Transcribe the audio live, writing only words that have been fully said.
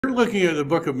You're looking at the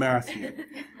book of Matthew.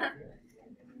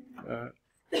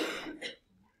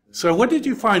 So what did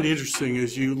you find interesting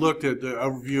as you looked at the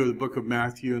overview of the book of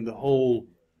Matthew and the whole,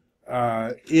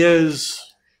 is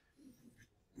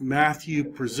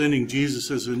Matthew presenting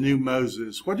Jesus as a new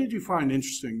Moses? What did you find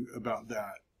interesting about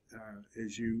that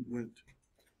as you went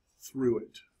through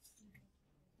it?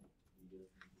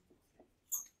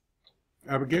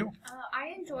 Abigail?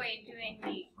 I enjoyed doing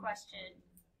the question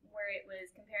where it was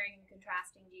comparing and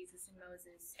contrasting Jesus and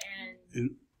Moses.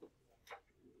 And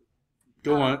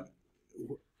go on.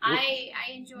 I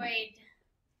enjoyed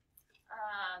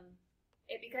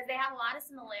it because they have a lot of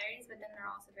similarities, but then they're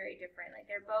also very different. Like,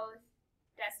 they're both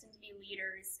destined to be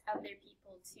leaders of their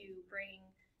people to bring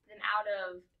them out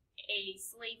of a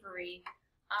slavery.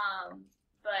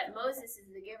 But Moses is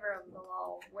the giver of the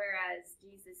law, whereas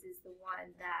Jesus is the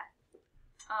one that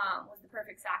was the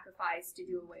perfect sacrifice to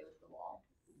do away with the law.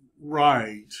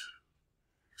 Right.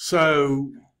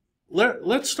 So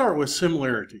let's start with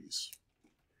similarities.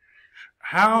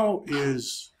 How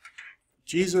is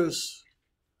Jesus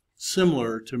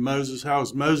similar to Moses? How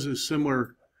is Moses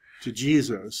similar to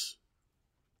Jesus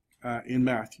in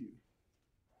Matthew?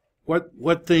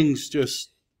 What things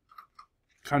just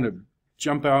kind of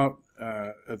jump out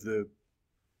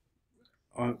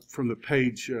from the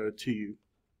page to you,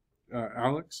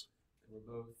 Alex? We're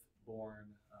both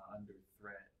born under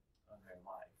threat of their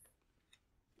life.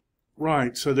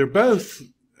 Right. So they're both.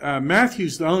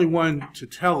 Matthew's the only one to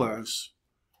tell us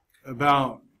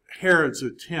about Herod's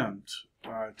attempt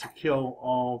to kill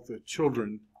all the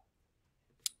children.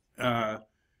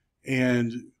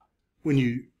 And when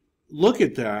you look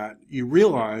at that, you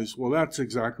realize, well, that's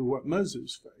exactly what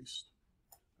Moses faced.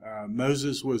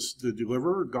 Moses was the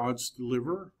deliverer, God's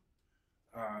deliverer.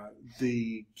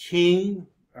 The king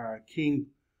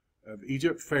of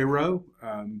Egypt, Pharaoh,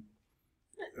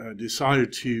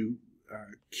 decided to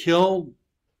kill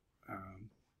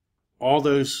all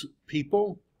those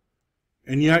people,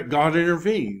 and yet God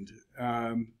intervened.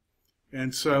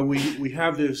 And so we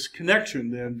have this connection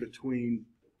then between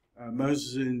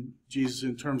Moses and Jesus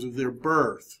in terms of their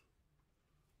birth.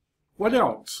 What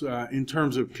else in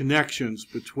terms of connections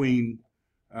between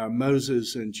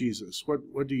Moses and Jesus?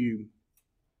 What do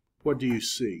you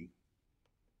see?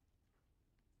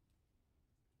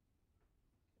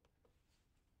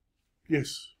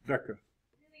 Yes, Becca.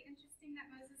 Really interesting that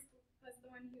Moses was the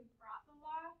one who brought the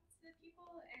law to the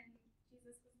people, and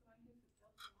Jesus was the one who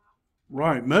fulfilled the law.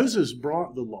 Right, Moses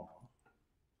brought the law.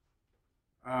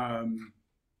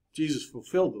 Jesus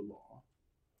fulfilled the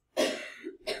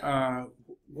law.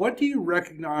 What do you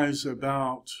recognize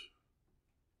about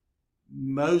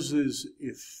Moses'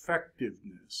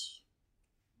 effectiveness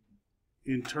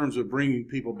in terms of bringing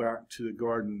people back to the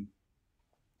Garden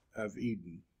of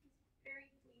Eden?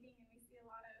 Very fleeting, and we see a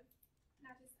lot of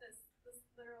not just this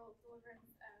literal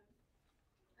deliverance of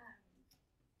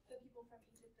the people from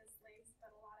Egypt as slaves,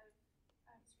 but a lot of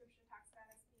scripture talks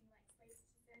about us being like slaves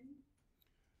to sin.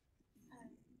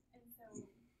 And so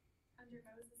under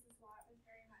Moses' law, it was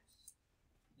very much,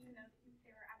 even though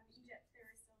they were out of Egypt, they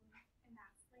were still in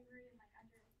that slavery and like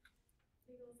under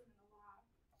legalism and the law.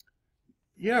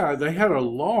 Yeah, they had a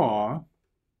law,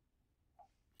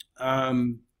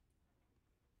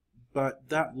 but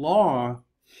that law,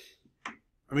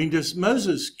 I mean, does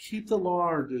Moses keep the law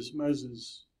or does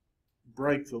Moses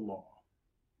break the law?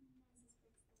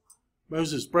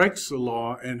 Moses breaks the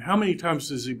law, and how many times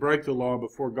does he break the law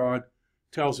before God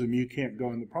tells him you can't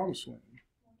go in the promised land?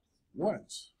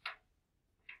 Once.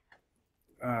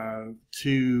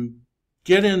 To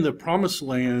get in the promised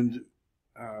land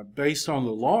based on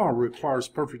the law requires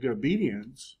perfect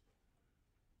obedience.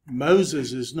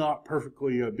 Moses is not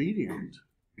perfectly obedient,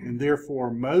 and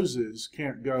therefore Moses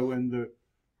can't go in the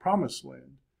promised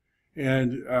land.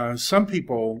 And some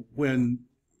people, when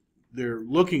they're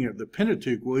looking at the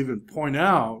Pentateuch, will even point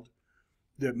out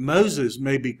that Moses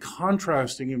may be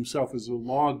contrasting himself as a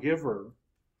lawgiver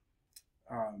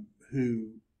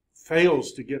who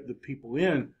fails to get the people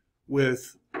in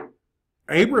with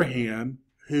Abraham,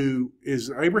 who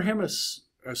is Abraham a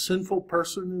sinful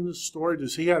person in this story?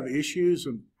 Does he have issues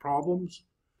and problems?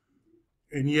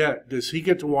 And yet, does he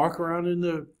get to walk around in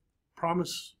the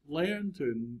promised land?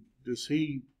 And does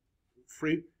he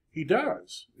free? He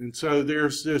does. And so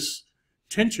there's this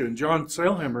tension. John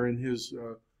Sailhammer, in his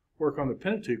work on the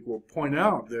Pentateuch, will point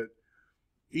out that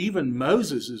even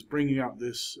Moses is bringing out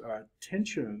this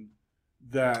tension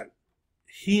that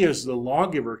he, as the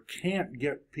lawgiver, can't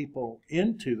get people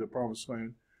into the promised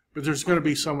land, but there's going to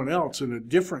be someone else in a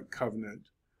different covenant,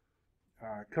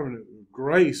 covenant of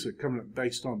grace, a covenant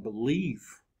based on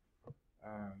belief,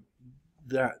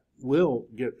 that will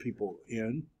get people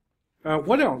in.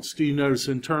 What else do you notice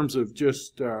in terms of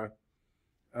just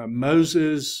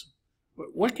Moses?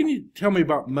 What can you tell me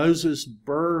about Moses'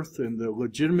 birth and the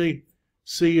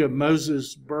legitimacy of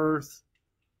Moses' birth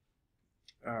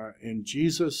and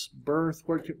Jesus' birth?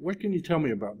 What can you tell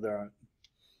me about that?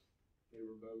 They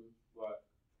were both like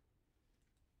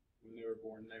when they were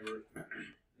born,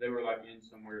 they were like in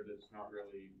somewhere that's not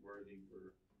really worthy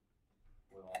for.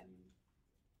 Well, I mean,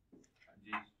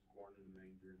 Jesus was born in a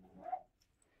manger.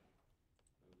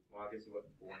 Well, I guess he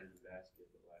wasn't born in a basket,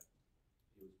 but like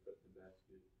he was put in a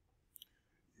basket.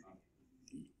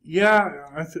 Yeah,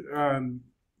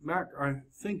 Mac, I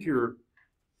think you're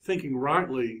thinking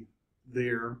rightly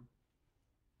there.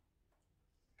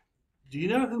 Do you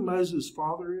know who Moses'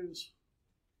 father is?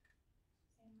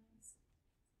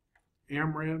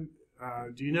 Amram.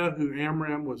 Do you know who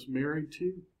Amram was married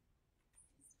to?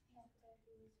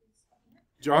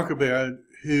 Jochebed,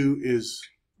 who is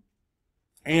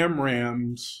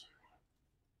Amram's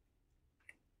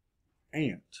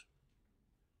aunt.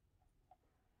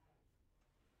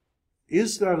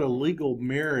 Is that a legal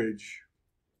marriage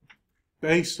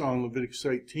based on Leviticus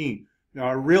 18? Now,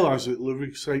 I realize that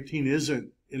Leviticus 18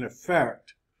 isn't in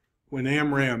effect when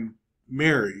Amram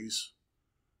marries,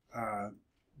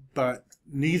 but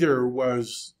neither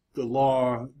was the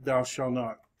law, thou shalt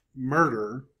not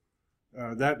murder.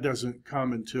 That doesn't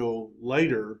come until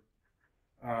later.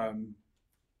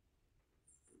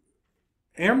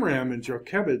 Amram and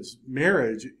Jochebed's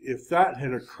marriage, if that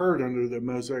had occurred under the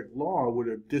Mosaic law, would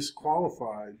have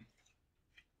disqualified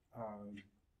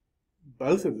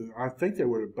both of them. I think they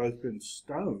would have both been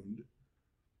stoned.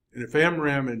 And if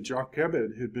Amram and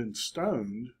Jochebed had been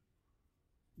stoned,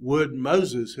 would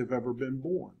Moses have ever been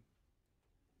born?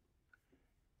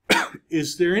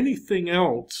 Is there anything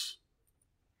else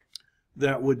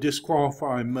that would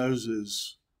disqualify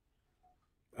Moses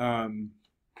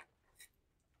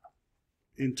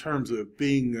in terms of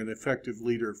being an effective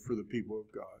leader for the people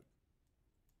of God?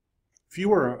 If you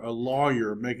were a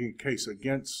lawyer making a case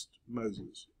against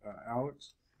Moses,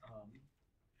 Alex?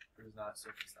 He was not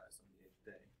circumcised on the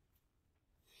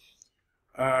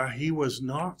 8th day. He was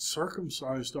not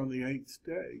circumcised on the 8th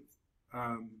day.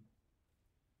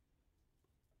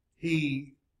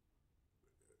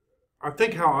 I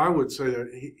think how I would say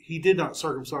that he did not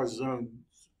circumcise his own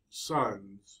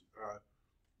sons.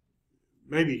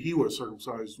 Maybe he was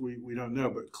circumcised, we don't know,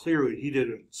 but clearly he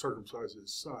didn't circumcise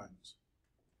his sons.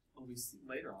 Well, we see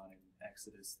later on in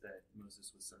Exodus that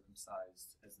Moses was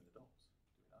circumcised as an adult.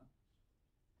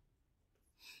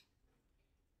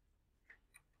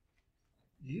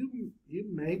 You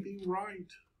may be right.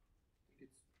 I think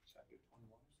it's chapter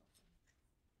 21 or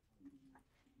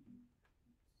something.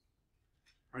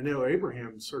 I know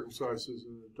Abraham circumcised as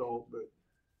an adult, but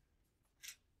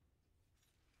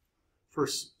for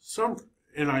some,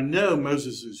 and I know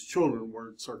Moses' children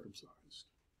weren't circumcised.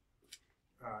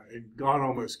 And God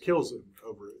almost kills him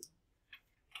over it.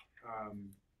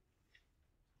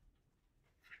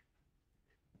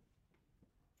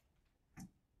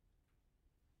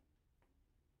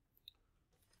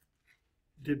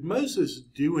 Did Moses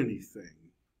do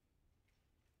anything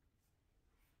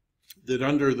that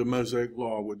under the Mosaic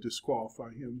law would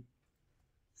disqualify him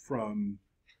from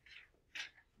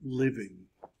living?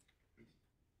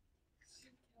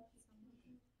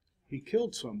 He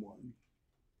killed someone.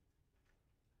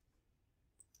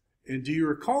 And do you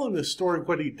recall in the story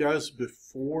what he does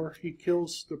before he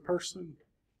kills the person?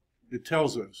 It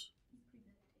tells us.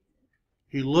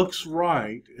 He looks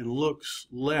right and looks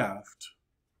left,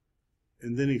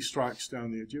 and then he strikes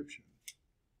down the Egyptian.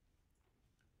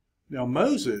 Now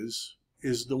Moses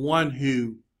is the one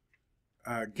who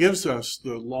gives us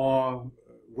the law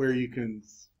where you can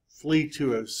flee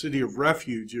to a city of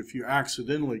refuge if you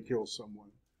accidentally kill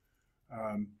someone.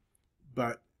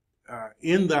 But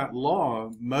in that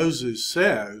law, Moses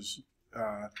says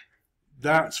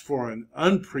that's for an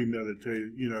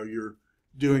unpremeditated, you're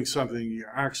doing something, you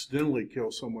accidentally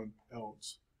kill someone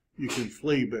else, you can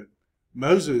flee. But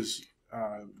Moses,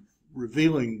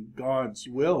 revealing God's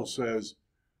will, says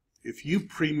if you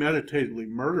premeditatedly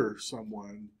murder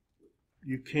someone,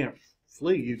 you can't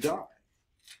flee, you die.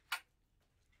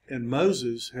 And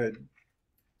Moses had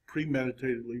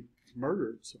premeditatedly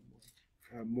murdered someone.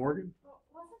 Morgan? Well,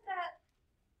 wasn't that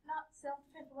not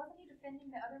self-defense? Wasn't he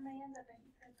defending the other man that the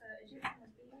Egyptian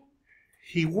was beating?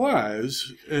 He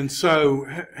was, and so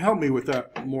help me with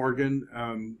that,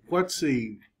 Morgan. What's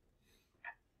the,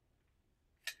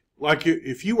 like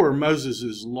if you were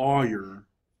Moses' lawyer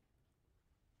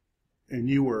and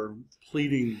you were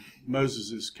pleading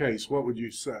Moses' case, what would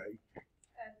you say?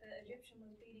 The Egyptian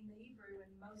was beating the Hebrew,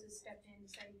 and Moses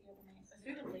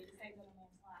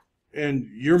And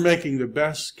you're making the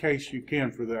best case you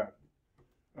can for that.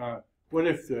 What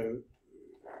if the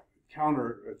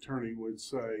counter attorney would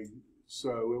say,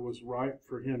 so it was right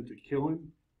for him to kill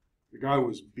him? The guy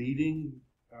was beating,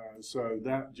 so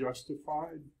that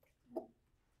justified?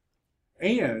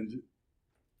 And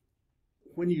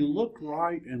when you look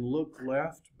right and look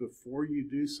left before you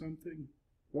do something,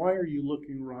 why are you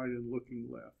looking right and looking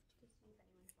left?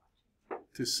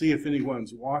 To see if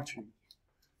anyone's watching.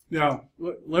 Now,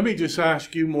 let me just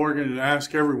ask you, Morgan, and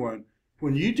ask everyone,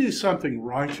 when you do something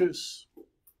righteous,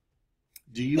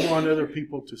 do you want other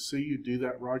people to see you do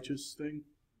that righteous thing?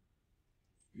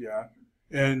 Yeah.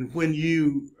 And when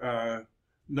you,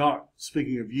 not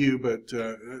speaking of you, but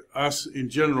us in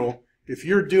general, if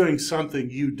you're doing something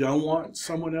you don't want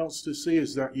someone else to see,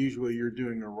 is that usually you're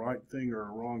doing a right thing or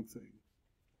a wrong thing?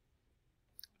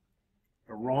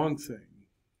 A wrong thing.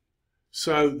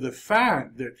 So the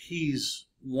fact that he's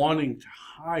wanting to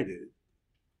hide it,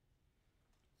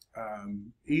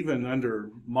 even under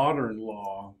modern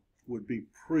law, would be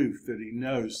proof that he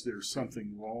knows there's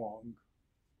something wrong.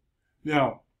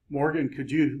 Now, Morgan,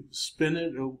 could you spin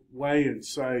it away and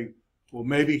say, well,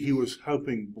 maybe he was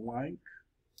hoping blank?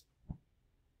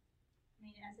 I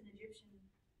mean, as an Egyptian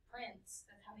prince,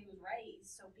 that's how he was raised,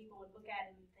 so people would look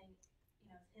at him and think, you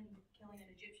know, him killing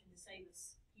an Egyptian to save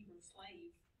this Hebrew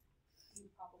slave, he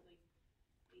would probably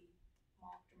be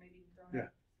mocked or maybe thrown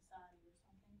out of society or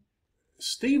something.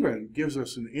 Stephen gives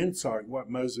us an insight what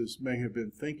Moses may have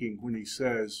been thinking when he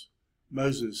says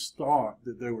Moses thought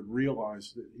that they would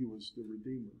realize that he was the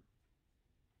Redeemer.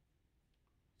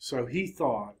 So he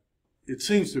thought, it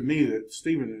seems to me that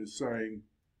Stephen is saying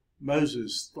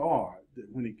Moses thought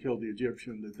that when he killed the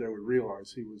Egyptian that they would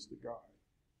realize he was the guy.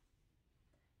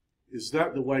 Is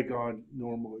that the way God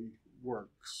normally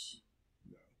works?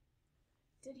 No.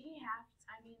 Did he have,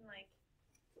 I mean, like,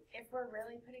 if we're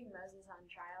really putting Moses on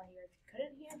trial here,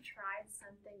 couldn't he have tried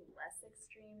something less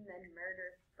extreme than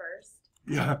murder first?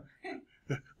 Yeah.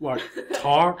 Like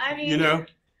talk, I mean, you know.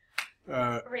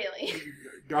 Really?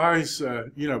 Guys,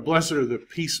 you know, blessed are the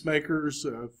peacemakers.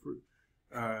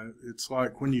 It's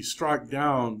like when you strike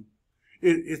down,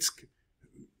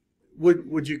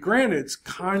 would you grant it's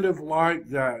kind of like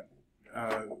that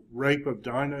rape of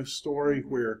Dinah story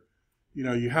where, you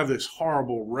know, you have this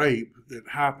horrible rape that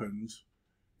happens,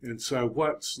 and so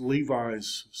what's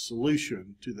Levi's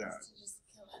solution to that?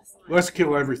 Let's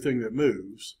kill everything that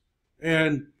moves.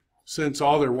 And since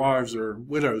all their wives are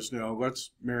widows now, let's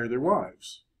marry their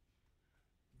wives.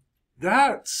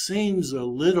 That seems a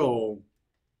little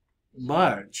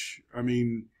much. I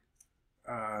mean,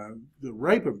 the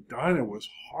rape of Dinah was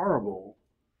horrible,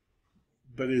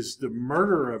 but is the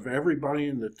murder of everybody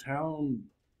in the town,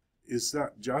 is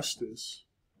that justice?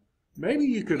 Maybe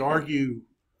you could argue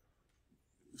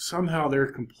somehow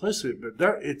they're complicit, but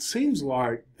that, it seems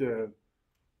like the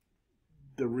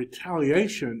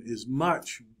retaliation is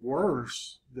much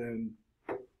worse than,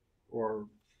 or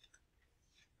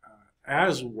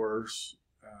as worse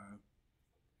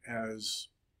as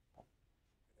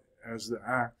the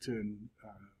act in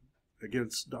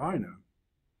against Dinah.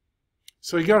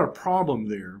 So you got a problem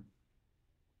there.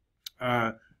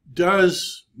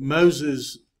 Does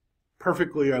Moses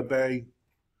perfectly obey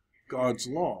God's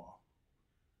law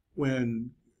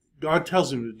when God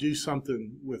tells him to do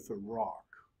something with a rock?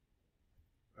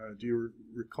 Do you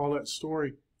recall that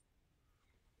story?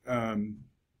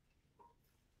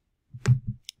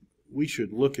 We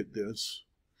should look at this.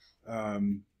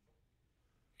 I've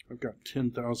got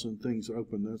 10,000 things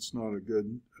open. That's not a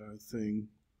good thing.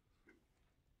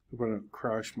 Hope I don't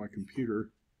crash my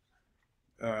computer.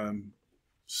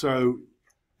 So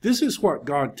this is what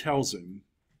God tells him.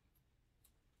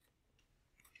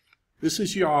 This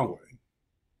is Yahweh.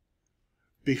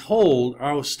 Behold,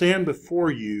 I will stand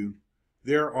before you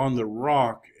there on the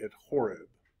rock at Horeb,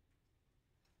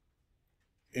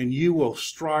 and you will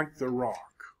strike the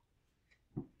rock.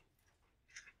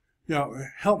 Now,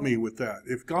 help me with that.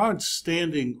 If God's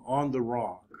standing on the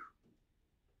rock,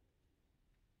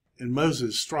 and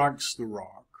Moses strikes the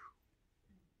rock,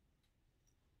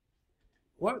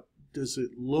 what does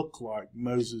it look like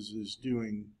Moses is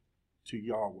doing to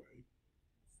Yahweh?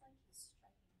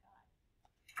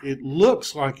 It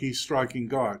looks like he's striking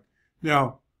God.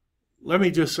 Now, let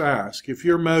me just ask, if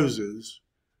you're Moses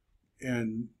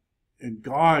and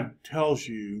God tells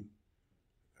you,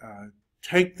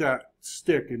 take that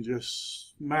stick and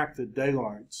just smack the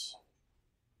daylights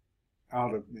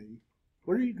out of me,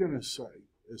 what are you going to say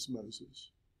as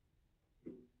Moses?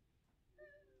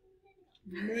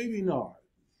 Maybe not.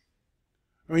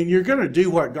 I mean, you're going to do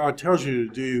what God tells you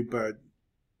to do, but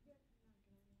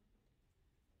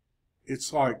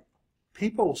it's like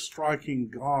people striking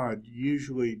God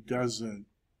usually doesn't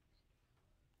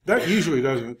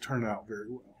turn out very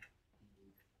well.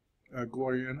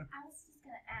 Gloriana? I was just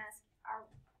going to ask,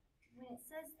 when it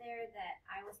says there that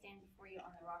I will stand before you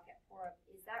on the rock at Horeb,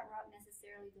 is that rock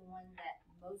necessarily the one that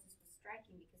Moses was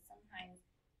striking? Because sometimes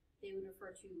they would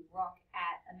refer to rock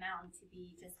at a mountain to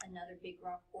be just another big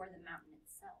rock or the mountain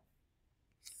itself.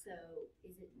 So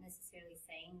is it necessarily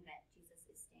saying that Jesus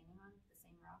is standing on the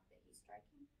same rock that he's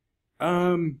striking?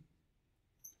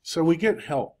 So we get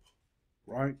help,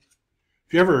 right?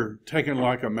 If you ever taken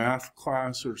like a math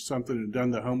class or something and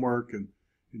done the homework and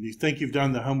you think you've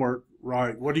done the homework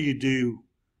right, what do you do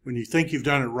when you think you've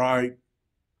done it right?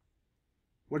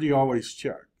 What do you always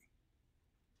check?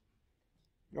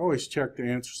 You always check the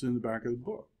answers in the back of the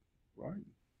book, right?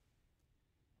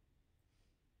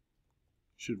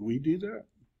 Should we do that?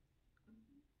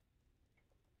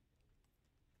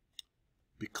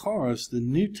 Because the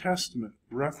New Testament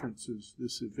references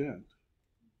this event.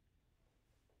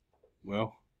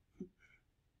 Well,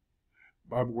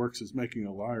 Bob Works is making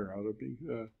a liar out of me.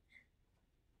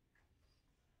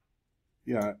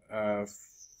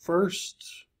 1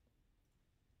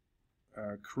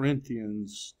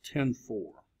 Corinthians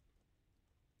 10:4.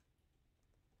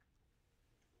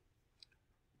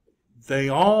 They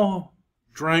all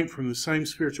drank from the same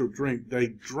spiritual drink. They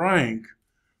drank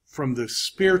from the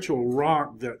spiritual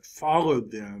rock that followed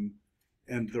them,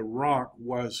 and the rock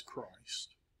was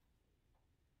Christ.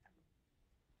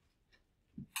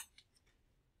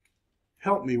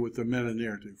 Help me with the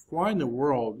meta-narrative. Why in the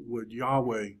world would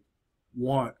Yahweh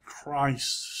want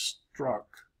Christ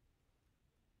struck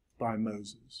by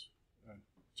Moses?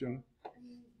 Jonah?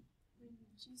 When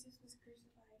Jesus was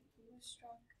crucified, he was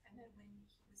struck, and then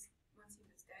once he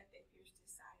was dead, they pierced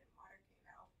his side and water came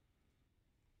out.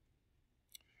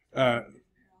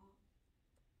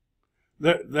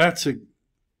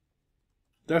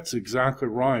 That's exactly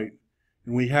right.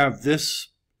 And we have this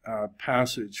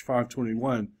passage,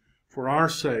 5:21. For our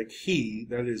sake, he,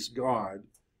 that is God,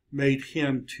 made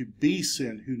him to be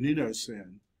sin who knew no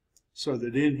sin, so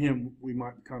that in him we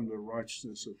might become the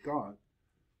righteousness of God.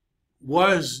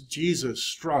 Was Jesus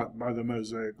struck by the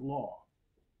Mosaic law?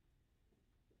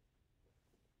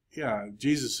 Yeah,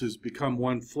 Jesus has become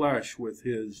one flesh with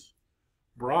his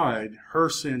bride. Her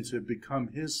sins have become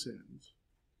his sins.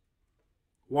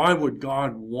 Why would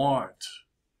God want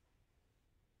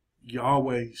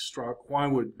Yahweh struck? Why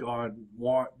would God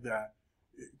want that?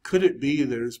 Could it be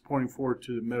that it's pointing forward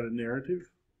to the meta-narrative?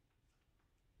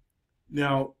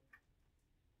 Now,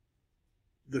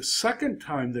 the second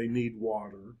time they need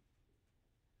water,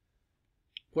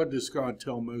 what does God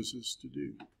tell Moses to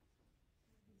do?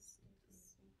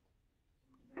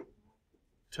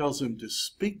 Tells him to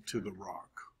speak to the rock.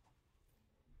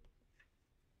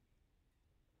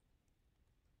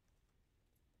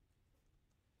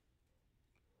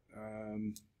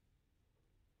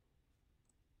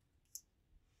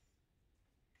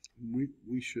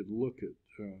 We should look at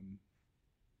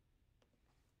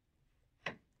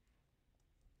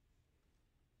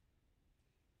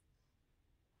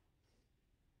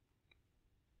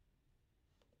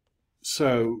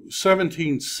so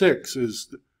 17:6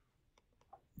 is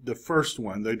the first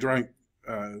one. They drank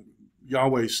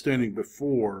Yahweh standing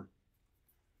before,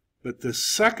 but the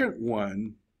second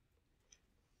one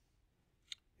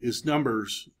is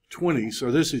Numbers 20.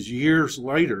 So this is years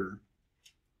later.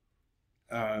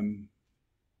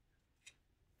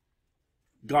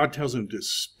 God tells him to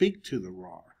speak to the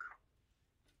rock.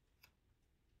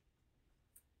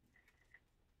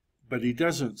 But he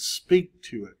doesn't speak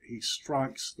to it. He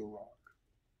strikes the rock.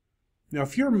 Now,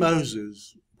 if you're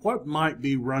Moses, what might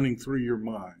be running through your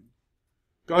mind?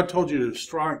 God told you to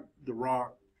strike the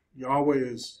rock. Yahweh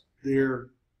is there.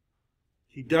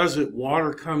 He does it.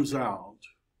 Water comes out.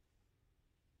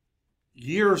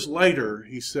 Years later,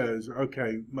 he says,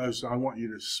 okay, Moses, I want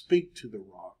you to speak to the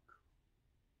rock.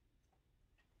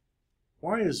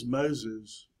 Why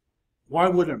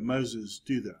wouldn't Moses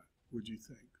do that, would you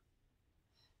think?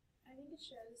 I think it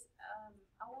shows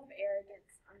a lot of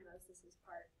arrogance on Moses'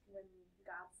 part when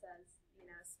God says,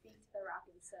 speak to the rock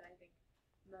instead. I think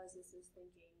Moses is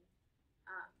thinking,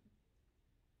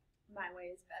 my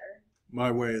way is better.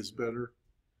 My way is better.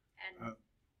 And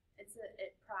it's a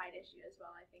pride issue as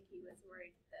well. I think he was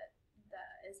worried that the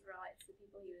Israelites, the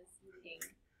people he was leading,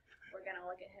 were going to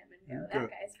look at him and go, that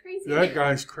guy's crazy. That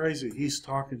guy's crazy. He's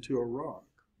talking to a rock.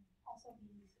 Also,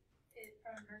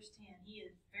 from verse 10, he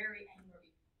is very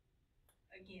angry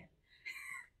again.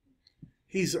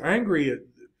 He's angry at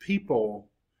people.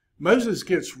 Moses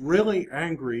gets really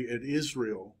angry at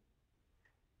Israel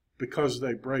because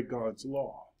they break God's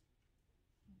law.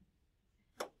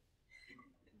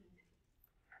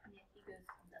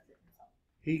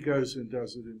 he goes and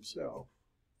does it himself.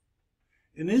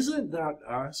 And isn't that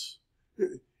us?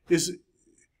 Is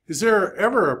there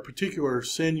ever a particular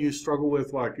sin you struggle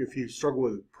with, like if you struggle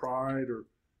with pride or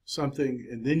something,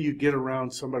 and then you get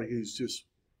around somebody who's just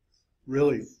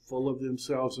really full of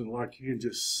themselves and like you can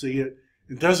just see it?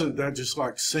 And doesn't that just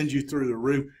like send you through the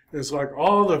roof? It's like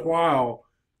all the while,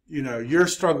 you know, you're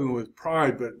struggling with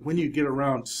pride, but when you get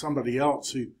around somebody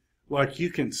else who, like, you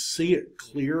can see it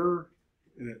clearer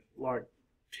and it like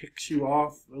ticks you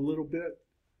off a little bit.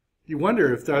 You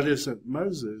wonder if that isn't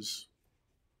Moses.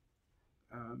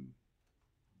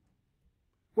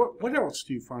 What else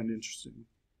do you find interesting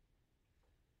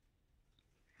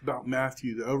about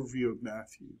Matthew, the overview of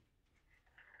Matthew?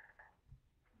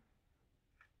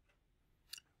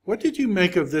 What did you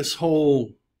make of this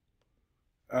whole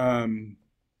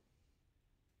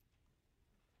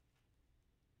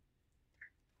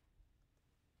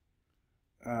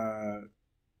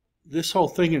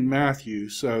thing in Matthew?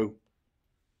 So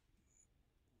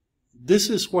this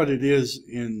is what it is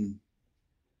in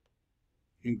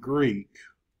Greek.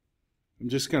 I'm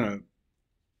just going to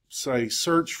say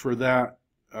search for that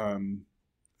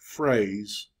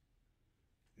phrase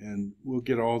and we'll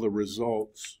get all the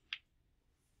results.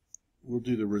 We'll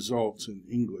do the results in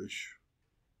English.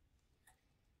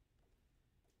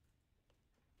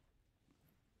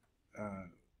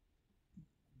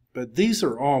 But these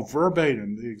are all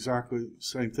verbatim, the exactly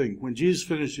same thing. When Jesus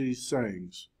finished these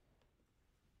sayings,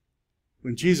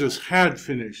 when Jesus had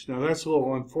finished, now that's a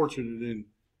little unfortunate in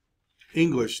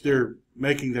English, they're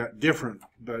making that different,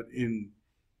 but in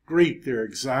Greek they're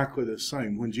exactly the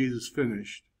same. When Jesus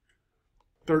finished,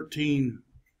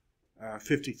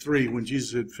 13:53 when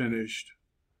Jesus had finished,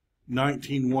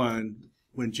 19:1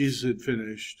 when Jesus had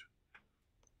finished,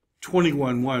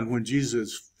 21:1 when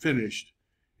Jesus finished.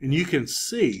 And you can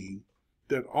see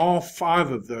that all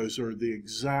 5 of those are the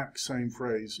exact same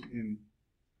phrase in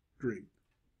Greek.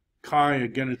 Kai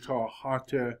agenita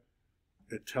hate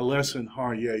telesen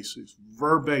ha Jesus.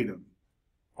 Verbatim,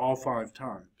 all 5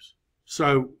 times.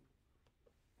 So,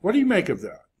 what do you make of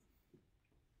that?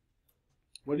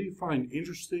 What do you find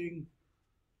interesting,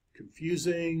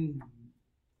 confusing,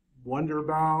 wonder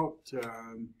about? Becca?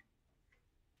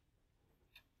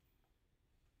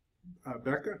 I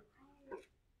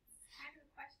have a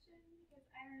question because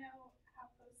I don't know how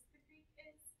close the Greek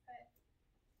is, but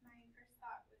my first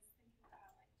thought was thinking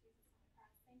about like Jesus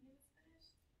on the cross saying he was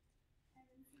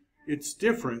finished. It's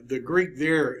different. The Greek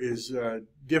there is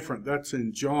different. That's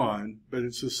in John, but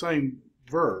it's the same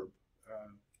verb.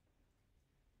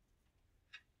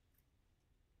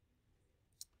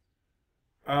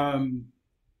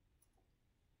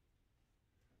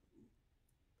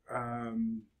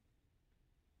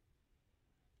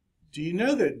 Do you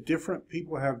know that different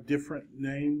people have different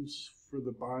names for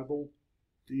the Bible?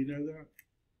 Do you know that?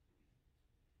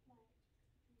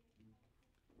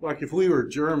 Like if we were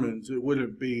Germans, it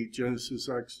wouldn't be Genesis,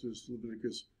 Exodus,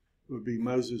 Leviticus. It would be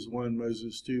Moses 1,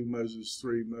 Moses 2, Moses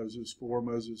 3, Moses 4,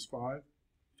 Moses 5.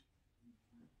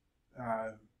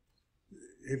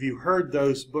 Have you heard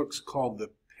those books called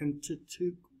the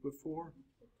Pentateuch before?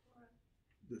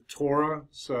 The Torah.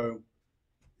 So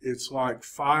it's like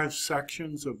 5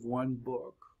 sections of one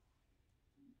book.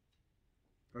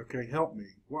 Okay, help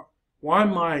me. Why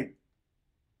might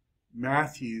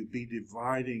Matthew be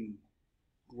dividing,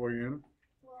 Gloriana?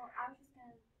 Well, I was just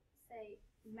going to say,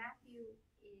 Matthew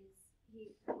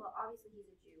obviously he's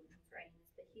a Jew when he's writing this,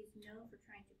 but he's known for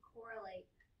trying to correlate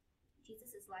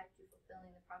Jesus' life to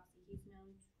fulfilling the prophecy. He's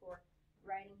known for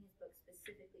writing his book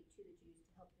specifically to the Jews to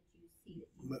help the Jews see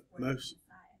that Jesus was the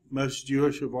Messiah. Most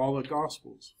Jewish of all the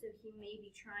Gospels. So he may be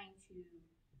trying to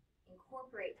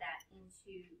incorporate that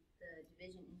into the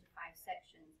division into 5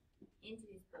 sections into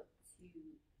his book to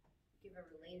give a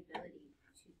relatability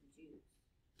to the Jews.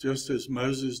 Just as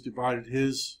Moses divided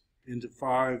his into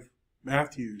 5,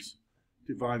 Matthew's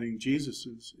dividing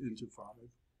Jesus's into 5.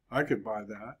 I could buy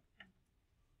that.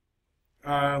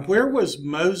 Where was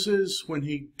Moses when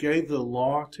he gave the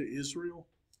law to Israel?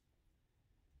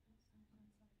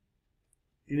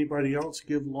 Anybody else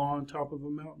give law on top of a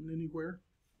mountain anywhere?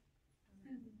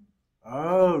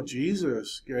 Oh,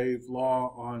 Jesus gave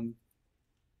law on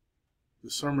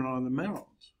the Sermon on the Mount.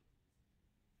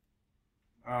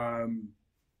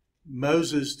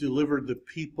 Moses delivered the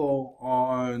people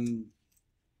on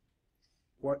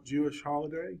what Jewish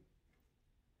holiday?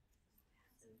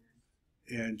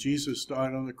 And Jesus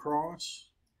died on the cross?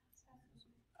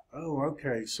 Oh,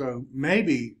 okay. So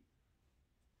maybe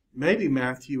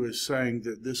Matthew is saying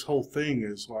that this whole thing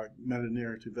is like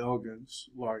meta-narrative elegance,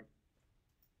 like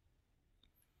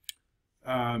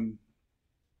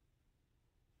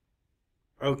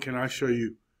Oh, can I show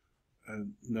you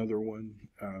another one?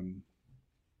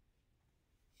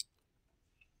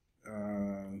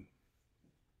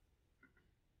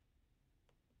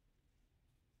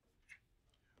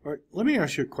 All right, let me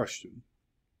ask you a question.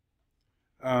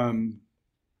 How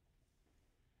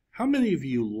many of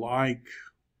you like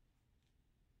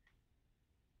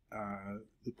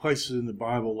the places in the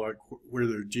Bible like where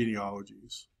there are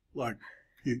genealogies? Like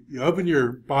you open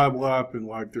your Bible up and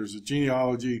like there's a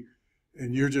genealogy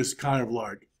and you're just kind of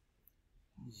like,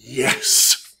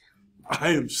 yes,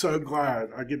 I am so glad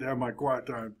I get to have my quiet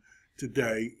time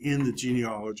today in the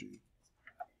genealogy.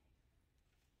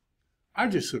 I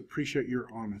just appreciate your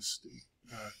honesty.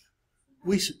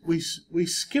 We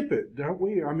skip it, don't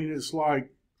we? I mean, it's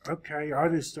like, okay, I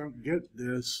just don't get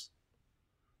this.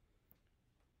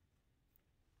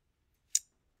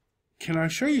 Can I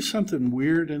show you something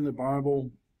weird in the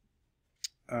Bible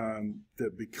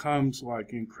that becomes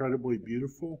like incredibly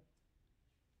beautiful?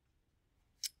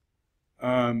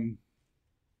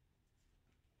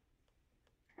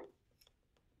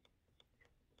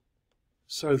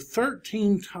 So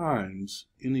 13 times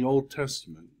in the Old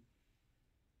Testament,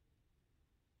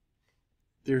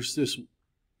 there's this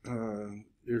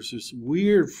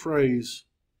weird phrase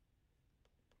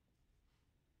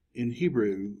in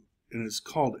Hebrew, and it's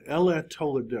called Ele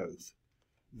Toledoth.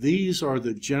 These are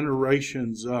the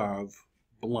generations of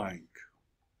blank.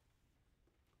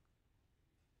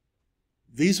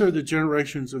 These are the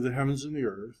generations of the heavens and the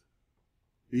earth.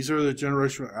 These are the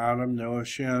generations of Adam, Noah,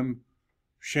 Shem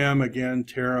again,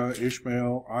 Terah,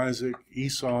 Ishmael, Isaac,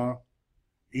 Esau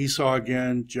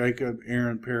again, Jacob,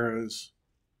 Aaron, Perez.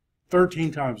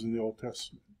 13 times in the Old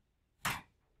Testament.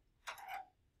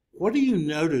 What do you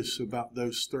notice about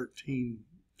those 13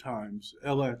 times?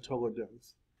 Ele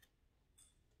Toledoth.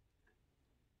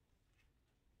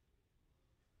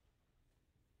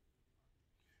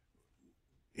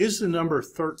 Is the number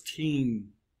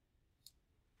 13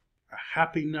 a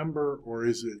happy number, or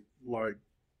is it like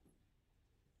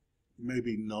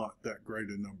maybe not that great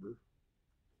a number?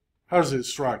 How does it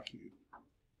strike you?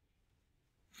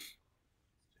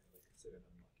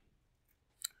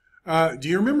 Do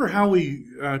you remember how we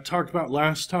talked about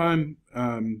last time?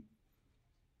 And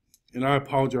I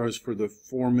apologize for the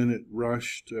 4-minute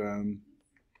rushed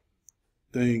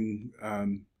thing.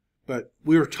 But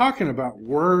we were talking about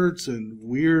words and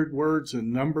weird words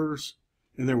and numbers.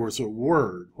 And there was a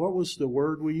word. What was the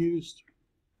word we used?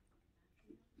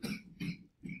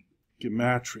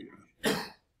 Gematria.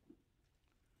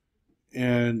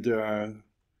 And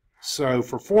so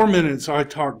for 4 minutes I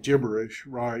talked gibberish,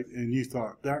 right? And you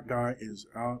thought, that guy is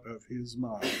out of his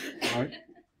mind, right?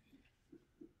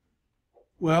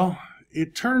 Well,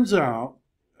 it turns out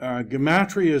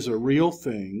gematria is a real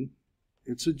thing.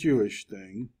 It's a Jewish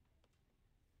thing.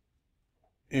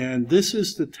 And this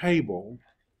is the table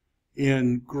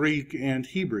in Greek and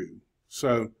Hebrew.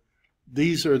 So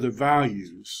these are the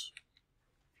values,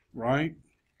 right?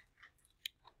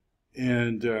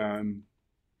 And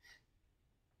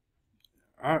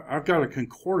I've got a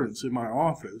concordance in my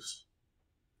office.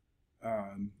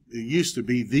 It used to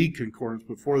be the concordance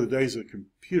before the days of the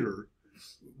computer,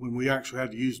 when we actually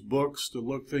had to use books to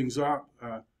look things up.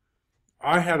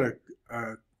 I had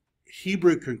a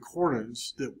Hebrew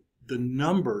concordance that the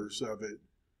numbers of it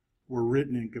were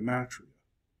written in gematria.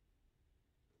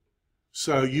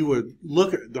 So you would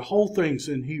look at the whole thing's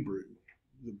in Hebrew.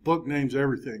 The book names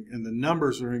everything, and the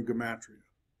numbers are in gematria.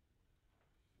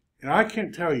 And I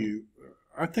can't tell you,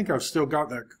 I think I've still got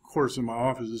that course in my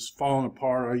office. It's falling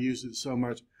apart. I use it so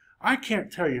much. I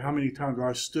can't tell you how many times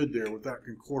I stood there with that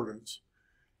concordance,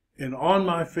 and on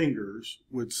my fingers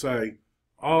would say,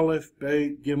 Aleph,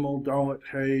 Beit, Gimel, Dalet,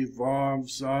 Hey, Vav,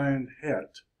 Zayin,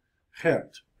 Het,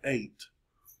 8.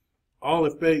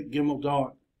 Aleph, Beit, Gimel,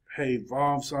 Dalet, Hey,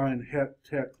 Vav, Zayin, Het,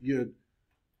 Tet, Yud.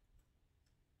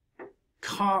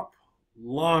 Kop,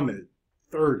 Lamed,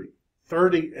 30,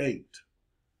 38.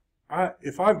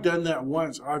 If I've done that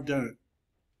once, I've done it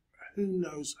who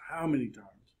knows how many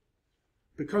times,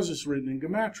 because it's written in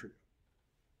gematria.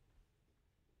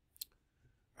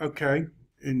 Okay,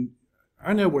 and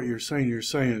I know what you're saying. You're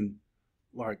saying,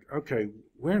 like, okay,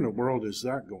 where in the world is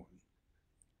that going?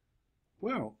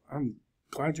 Well, I'm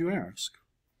glad you asked.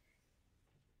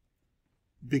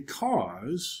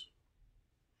 Because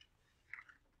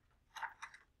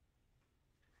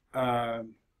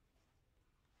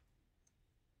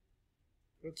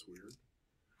that's weird.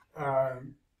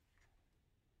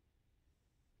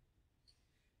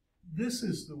 This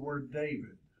is the word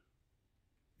David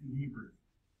in Hebrew.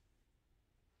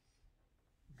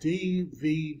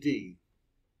 DVD.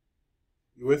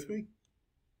 You with me?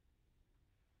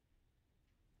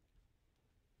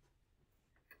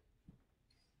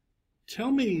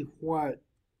 tell me what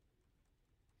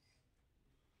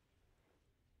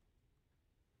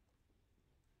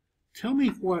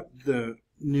the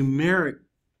numeric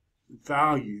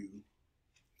value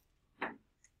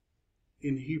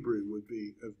in Hebrew would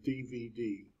be of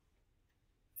DVD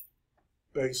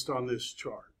based on this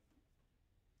chart.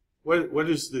 What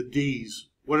is the D's?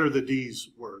 What are the D's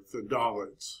worth? The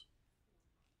Dalits?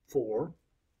 4.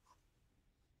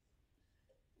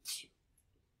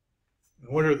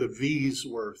 And what are the V's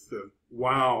worth? The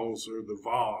wows or the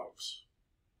vavs?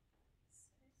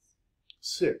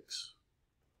 6.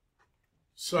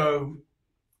 So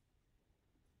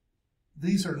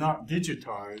these are not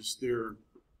digitized. You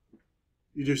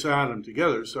just add them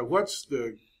together. So what's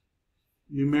the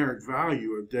numeric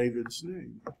value of David's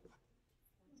name?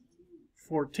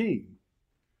 14.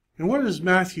 And what does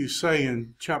Matthew say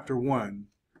in chapter 1?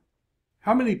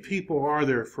 How many people are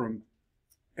there from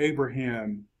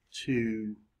Abraham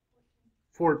to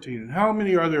 14? And how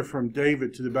many are there from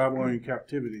David to the Babylonian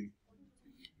captivity?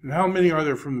 And how many are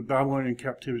there from the Babylonian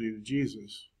captivity to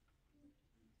Jesus?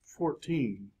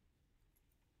 14.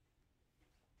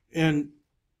 And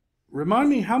remind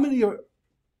me, how many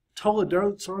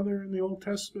Toledotes are there in the Old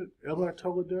Testament? Elah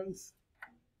Toledoth?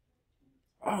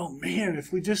 Oh man,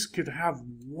 if we just could have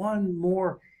one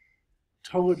more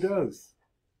Toledoth.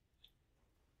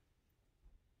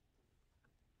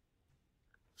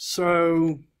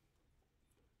 So,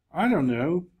 I don't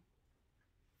know.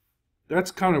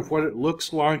 That's kind of what it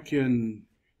looks like in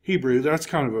Hebrew. That's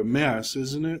kind of a mess,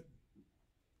 isn't it?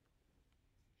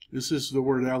 This is the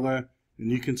word Elah,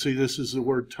 and you can see this is the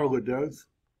word Toledoth.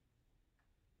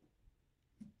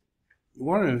 You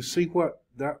want to see what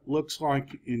that looks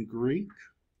like in Greek?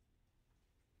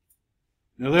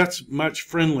 Now that's much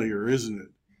friendlier, isn't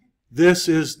it? This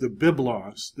is the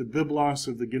Biblos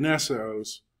of the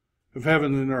Genesos, of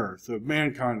heaven and earth, of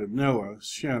mankind, of Noah,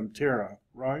 Shem, Terah,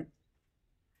 right?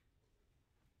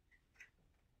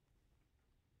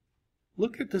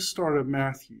 Look at the start of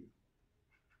Matthew.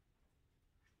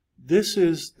 This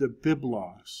is the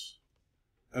Biblos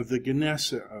of the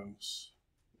Genesos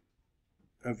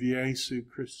of Jesu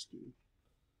Christi.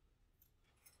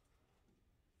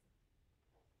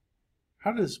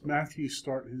 How does Matthew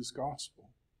start his gospel?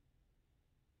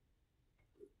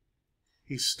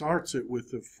 He starts it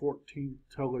with the 14th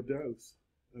Toledoth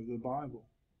of the Bible.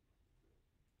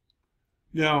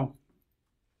 Now,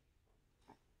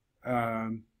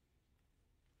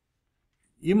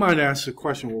 you might ask the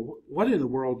question, well, what in the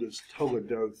world does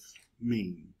Toledoth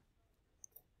mean?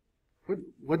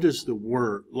 What does the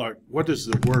word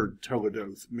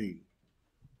Toledoth mean?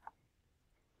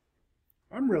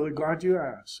 I'm really glad you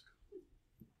asked.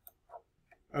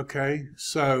 Okay,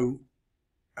 so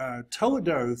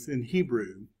Toledoth in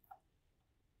Hebrew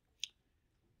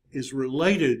is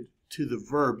related to the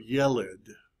verb yeled.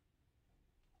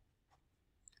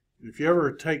 If you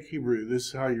ever take Hebrew, this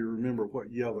is how you remember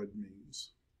what yeled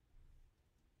means.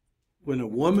 When a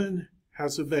woman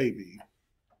has a baby,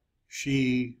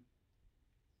 she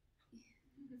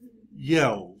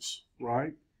yells,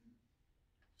 right?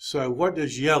 So what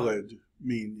does yeled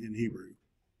mean in Hebrew?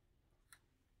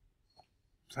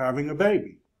 It's having a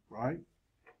baby, right?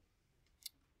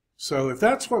 So if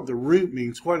that's what the root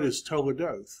means, what is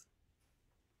Toledoth?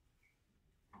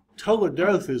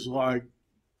 Toledoth is like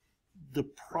the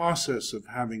process of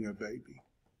having a baby.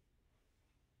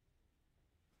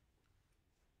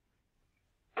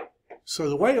 So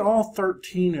the way all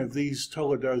 13 of these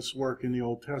Toledoths work in the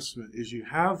Old Testament is you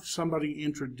have somebody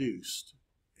introduced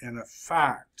and a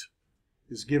fact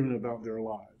is given about their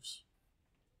lives.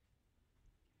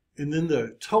 And then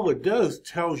the Toledoth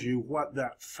tells you what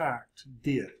that fact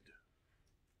did.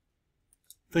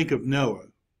 Think of Noah.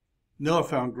 Noah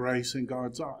found grace in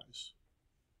God's eyes.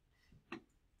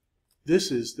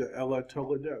 This is the Elah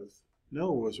Toledoth.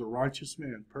 Noah was a righteous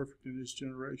man, perfect in his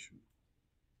generation.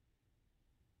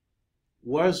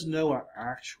 Was Noah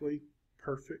actually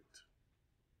perfect?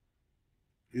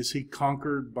 Is he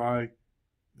conquered by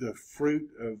the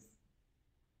fruit of,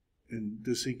 and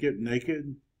does he get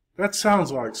naked? That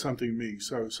sounds like something to me.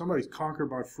 So somebody's conquered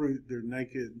by fruit, they're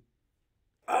naked.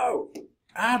 Oh,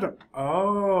 Adam.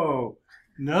 Oh,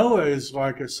 Noah is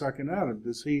like a second Adam.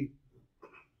 Does he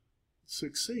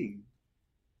succeed?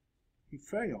 He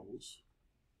fails.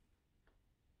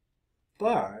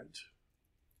 But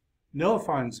Noah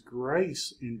finds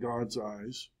grace in God's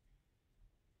eyes.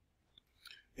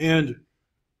 And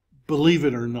believe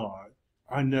it or not,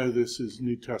 I know this is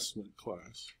New Testament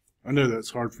class. I know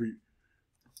that's hard for you.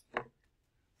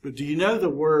 But do you know the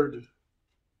word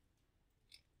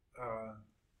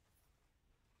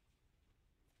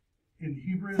in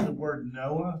Hebrew, the word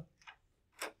Noah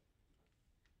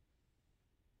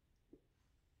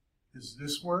is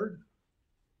this word.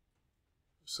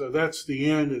 So that's the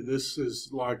end, and this is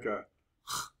like a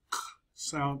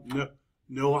sound.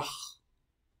 Noah.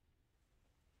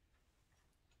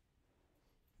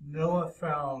 Noah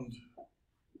found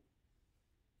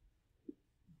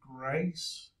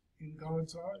grace in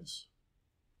God's eyes.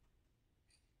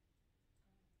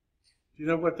 Do you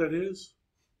know what that is?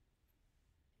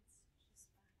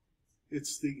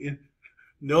 It's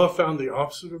Noah found the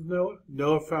opposite of Noah.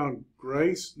 Noah found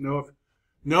grace. Noah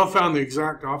found the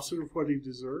exact opposite of what he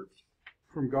deserved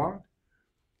from God.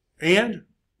 And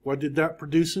what did that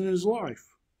produce in his life?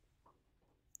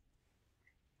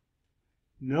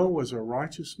 Noah was a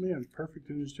righteous man,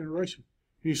 perfect in his generation.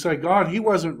 And you say, God, he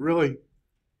wasn't really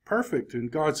perfect.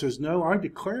 And God says, no, I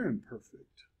declare him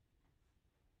perfect.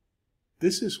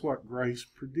 This is what grace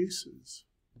produces.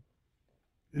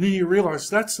 And then you realize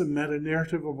that's the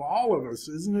meta-narrative of all of us,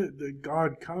 isn't it? That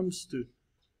God comes to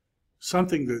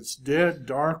something that's dead,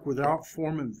 dark, without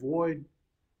form and void,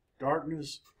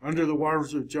 darkness, under the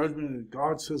waters of judgment, and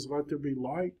God says, let there be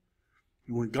light.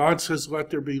 And when God says, let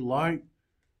there be light,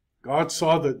 God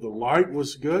saw that the light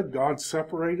was good. God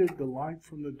separated the light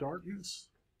from the darkness.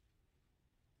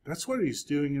 That's what he's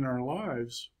doing in our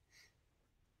lives.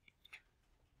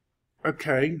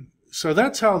 Okay, so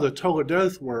that's how the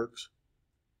Toledoth works.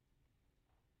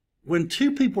 When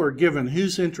two people are given,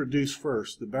 who's introduced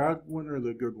first, the bad one or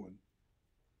the good one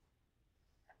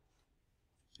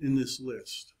in this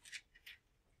list?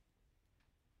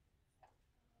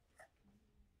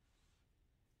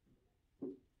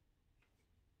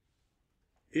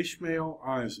 Ishmael,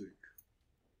 Isaac.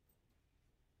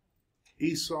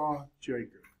 Esau,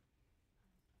 Jacob.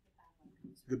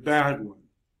 The bad one.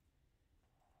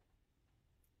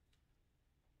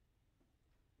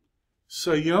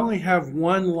 So you only have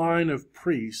one line of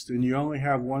priest, and you only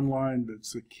have one line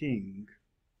that's a king.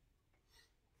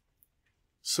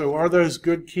 So are those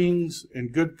good kings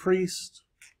and good priests?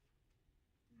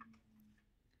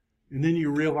 And then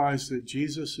you realize that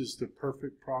Jesus is the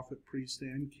perfect prophet, priest,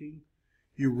 and king.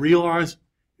 You realize,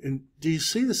 and do you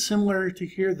see the similarity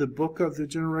here? The book of the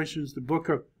generations, the book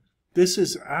of, this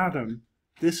is Adam.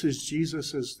 This is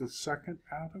Jesus as the second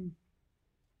Adam.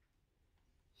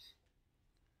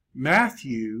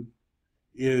 Matthew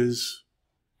is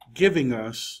giving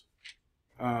us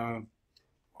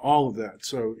all of that.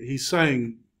 So he's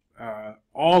saying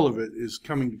all of it is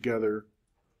coming together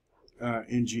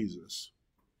in Jesus.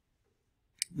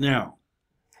 Now,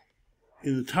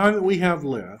 in the time that we have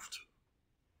left,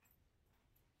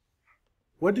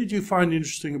 what did you find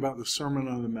interesting about the Sermon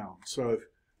on the Mount? So if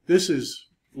this is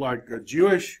like a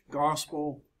Jewish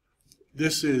gospel,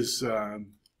 this is,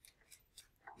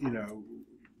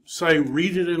 say,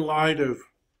 read it in light of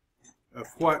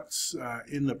what's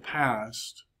in the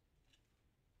past.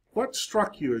 What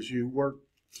struck you as you worked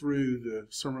through the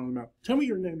Sermon on the Mount? Tell me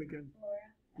your name again.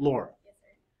 Laura. Laura. Yes,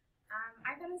 sir.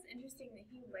 I thought it was interesting that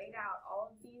he laid out all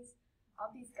of these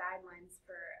guidelines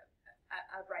for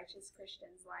a righteous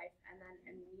Christian's life, and then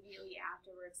immediately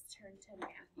afterwards turned to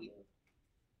Matthew,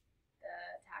 the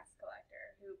tax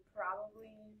collector, who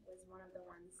probably was one of the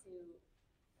ones who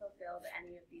fulfilled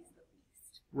any of these the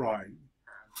least. Right.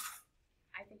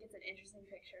 I think it's an interesting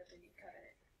picture of the new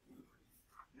covenant.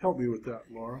 Help me with that,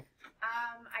 Laura.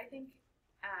 I think,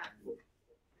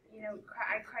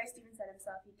 Christ even said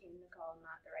himself, he came to call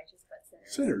not the righteous but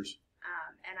sinners. Sinners.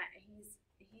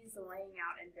 He's laying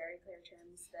out in very clear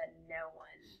terms that no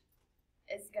one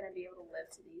is going to be able to live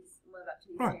up to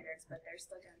these Right. standards, but they're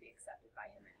still going to be accepted by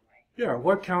him anyway. Yeah,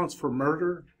 what counts for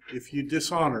murder? If you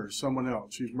dishonor someone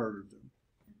else, you've murdered them.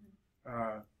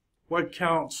 Mm-hmm. What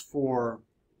counts for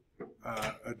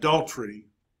adultery?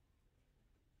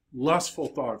 Lustful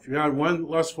thought. If you had one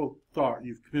lustful thought,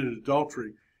 you've committed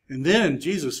adultery. And then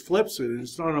Jesus flips it, and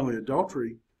it's not only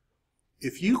adultery.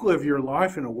 If you live your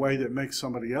life in a way that makes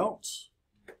somebody else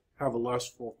have a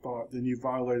lustful thought, then you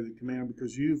violated the command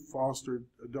because you fostered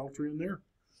adultery in their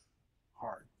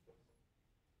heart.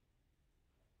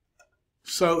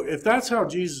 So if that's how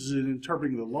Jesus is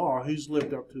interpreting the law, who's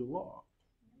lived up to the law?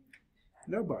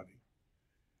 Nobody.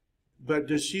 But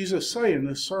does Jesus say in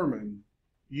this sermon,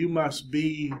 you must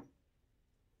be,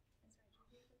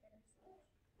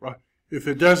 right? If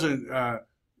it doesn't,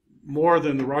 more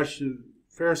than the righteous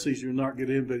Pharisees, you'll not get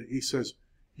in, but he says,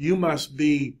 you must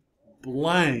be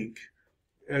blank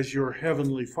as your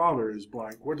heavenly Father is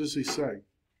blank. What does he say?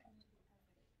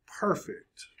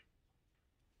 Perfect.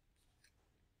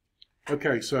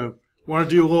 Okay, so I want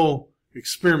to do a little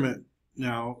experiment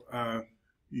now.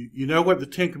 You know what the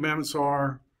Ten Commandments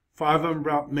are. 5 of them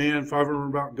about man, 5 of them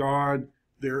about God.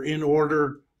 They're in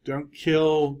order. Don't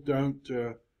kill, don't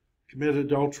commit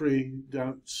adultery,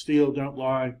 don't steal, don't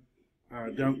lie,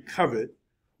 don't covet.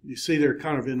 You see they're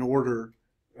kind of in order.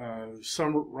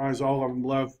 Summarize all of them.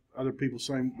 Love other people the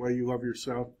same way you love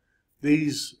yourself.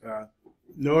 These,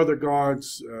 no other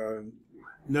gods,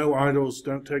 no idols,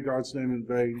 don't take God's name in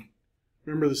vain.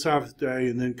 Remember the Sabbath day,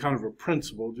 and then kind of a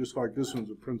principle, just like this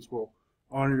one's a principle.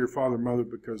 Honor your father and mother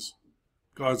because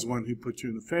God's the one who put you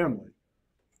in the family.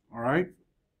 All right?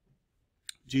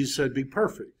 Jesus said, be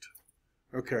perfect.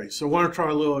 Okay, so I want to try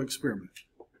a little experiment.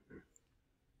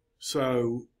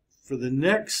 So for the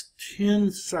next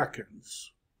 10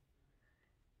 seconds,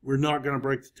 we're not going to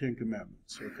break the 10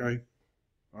 Commandments, okay?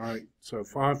 All right, so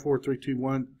 5, 4, 3, 2,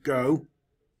 1, go.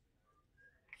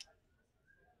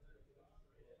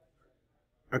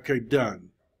 Okay, done.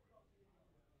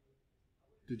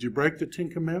 Did you break the 10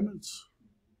 Commandments?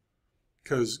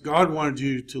 Because God wanted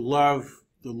you to love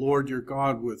the Lord your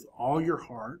God with all your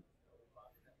heart,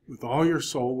 with all your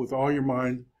soul, with all your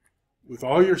mind, with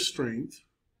all your strength.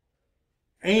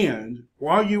 And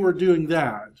while you were doing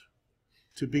that,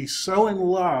 to be so in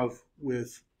love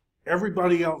with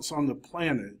everybody else on the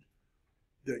planet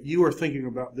that you were thinking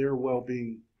about their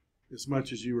well-being as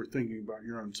much as you were thinking about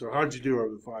your own. So how'd you do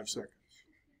over the 5 seconds?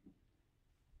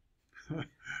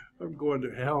 I'm going to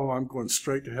hell. I'm going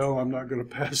straight to hell. I'm not going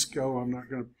to pass go. I'm not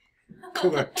going to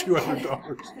collect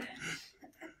 $200.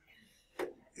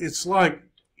 It's like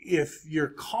if you're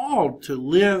called to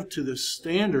live to the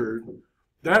standard,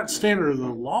 that standard of the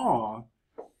law,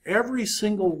 every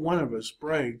single one of us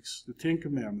breaks the 10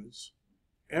 Commandments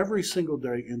every single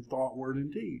day in thought, word,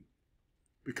 and deed.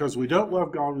 Because we don't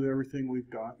love God with everything we've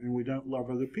got, and we don't love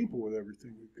other people with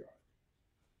everything we've got.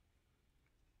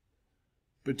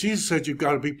 But Jesus said you've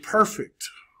got to be perfect.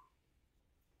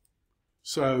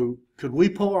 So could we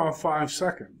pull off 5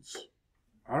 seconds?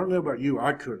 I don't know about you,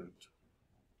 I couldn't.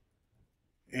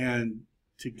 And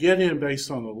to get in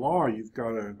based on the law, you've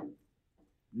got to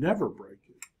never break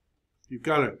it. You've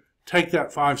got to take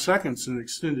that 5 seconds and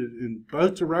extend it in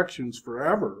both directions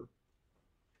forever.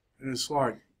 And it's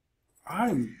like,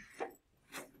 I'm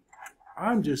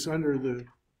just under the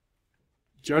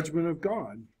judgment of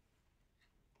God.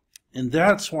 And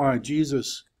that's why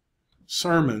Jesus'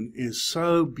 sermon is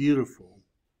so beautiful.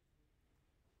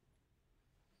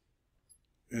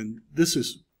 And this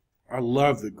is, I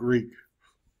love the Greek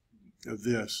of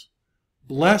this.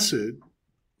 Blessed,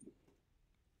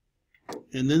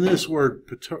 and then this word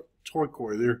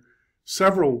ptoikoi, there are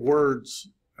several words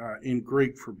in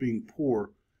Greek for being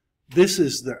poor. This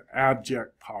is the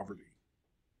abject poverty.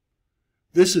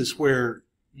 This is where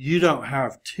you don't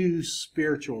have 2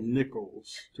 spiritual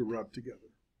nickels to rub together.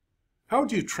 How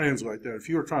would you translate that if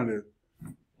you were trying to,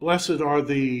 blessed are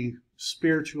the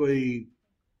spiritually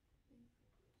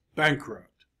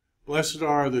bankrupt. Blessed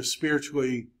are the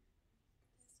spiritually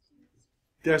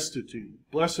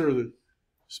destitute. Blessed are the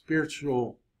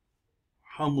spiritual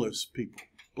homeless people.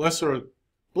 Blessed are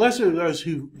those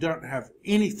who don't have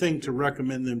anything to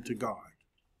recommend them to God.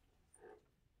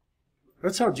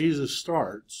 That's how Jesus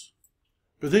starts.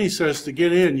 But then he says to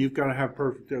get in, you've got to have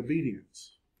perfect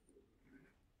obedience.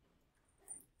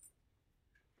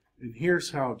 And here's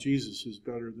how Jesus is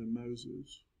better than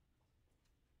Moses.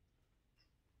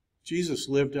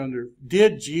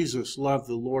 Did Jesus love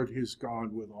the Lord his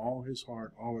God with all his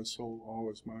heart, all his soul, all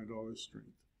his mind, all his strength?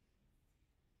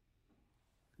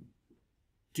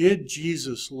 Did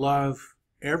Jesus love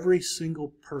every single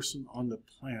person on the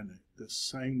planet the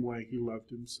same way he loved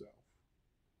himself?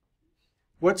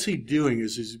 What's he doing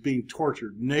is he's being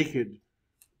tortured naked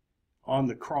on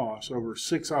the cross over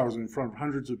 6 hours in front of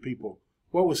hundreds of people.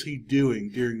 What was he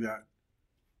doing during that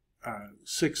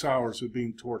 6 hours of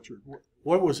being tortured?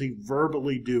 What was he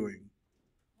verbally doing?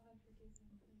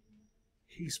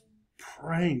 He's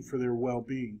praying for their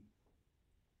well-being.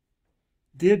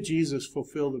 Did Jesus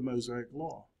fulfill the Mosaic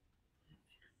law?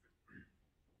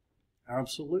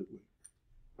 Absolutely.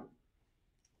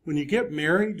 When you get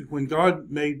married, when God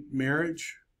made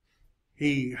marriage,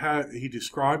 he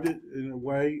described it in a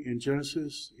way in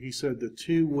Genesis. He said the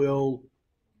 2 will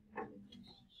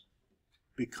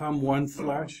become one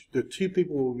flesh. The 2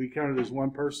 people will be counted as one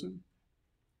person.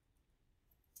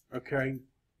 Okay?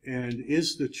 And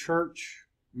is the church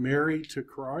married to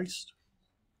Christ?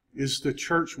 Is the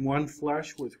church one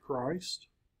flesh with Christ?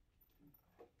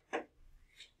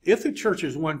 If the church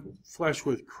is one flesh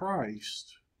with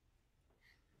Christ,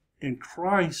 and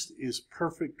Christ is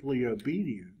perfectly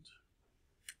obedient,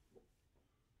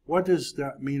 what does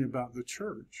that mean about the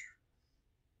church?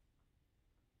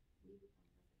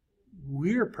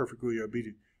 We're perfectly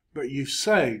obedient. But you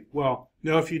say, well,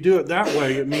 no, if you do it that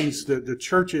way, it means that the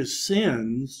church's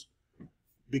sins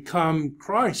become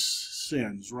Christ's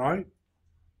sins, right?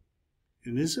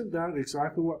 And isn't that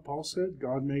exactly what Paul said?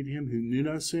 God made him who knew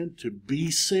no sin to be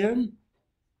sin.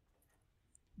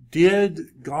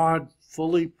 Did God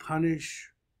fully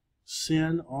punish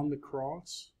sin on the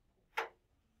cross?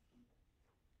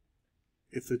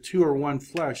 If the two are one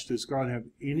flesh, does God have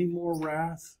any more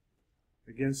wrath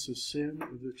against the sin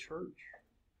of the church?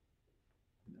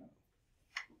 No.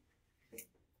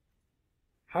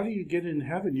 How do you get in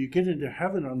heaven? You get into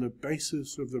heaven on the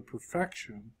basis of the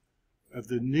perfection of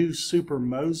the new super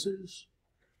Moses.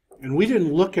 And we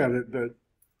didn't look at it, but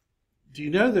do you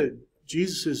know that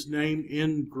Jesus' name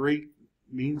in Greek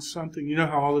means something? You know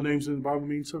how all the names in the Bible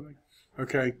mean something?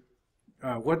 Okay.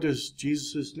 What does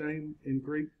Jesus' name in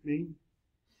Greek mean?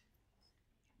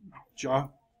 Yahweh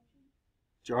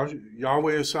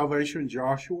of salvation,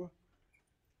 Joshua.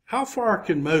 How far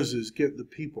can Moses get the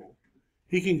people?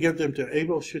 He can get them to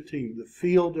Abel Shittim, the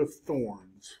field of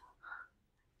thorns,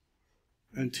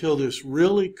 until this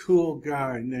really cool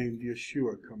guy named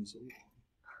Yeshua comes along.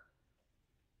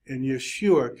 And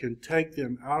Yeshua can take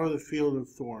them out of the field of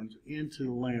thorns into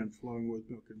the land flowing with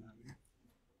milk and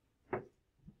honey.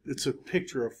 It's a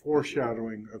picture, a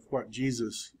foreshadowing of what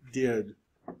Jesus did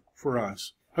for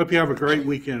us. Hope you have a great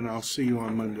weekend. I'll see you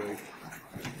on Monday.